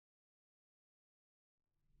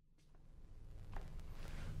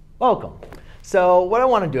Welcome. So what I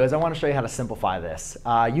want to do is I want to show you how to simplify this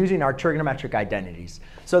using our trigonometric identities.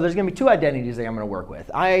 So there's going to be two identities that I'm going to work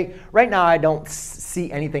with. Right now I don't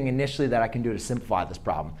see anything initially that I can do to simplify this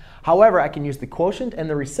problem. However, I can use the quotient and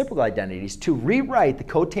the reciprocal identities to rewrite the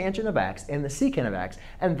cotangent of x and the secant of x,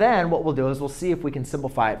 and then what we'll do is we'll see if we can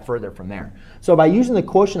simplify it further from there. So by using the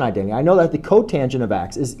quotient identity, I know that the cotangent of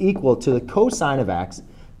x is equal to the cosine of x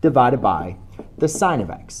divided by the sine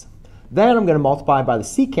of x. Then I'm going to multiply by the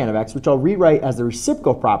secant of x, which I'll rewrite as the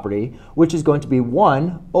reciprocal property, which is going to be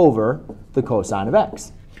 1 over the cosine of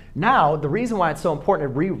x. Now, the reason why it's so important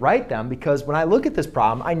to rewrite them, because when I look at this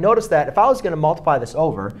problem, I notice that if I was going to multiply this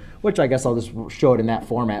over, which I guess I'll just show it in that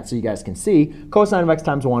format so you guys can see, cosine of x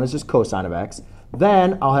times 1 is just cosine of x.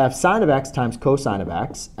 Then I'll have sine of x times cosine of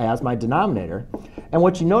x as my denominator. And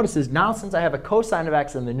what you notice is now, since I have a cosine of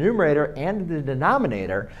x in the numerator and the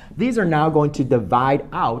denominator, these are now going to divide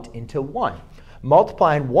out into 1.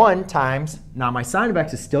 Multiplying 1 times, now my sine of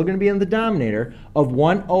x is still going to be in the denominator, of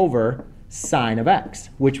 1 over sine of x,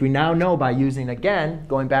 which we now know by using, again,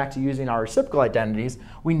 going back to using our reciprocal identities,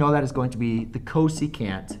 we know that is going to be the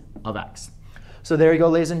cosecant of x. So there you go,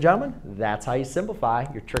 ladies and gentlemen. That's how you simplify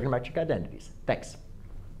your trigonometric identities. Thanks.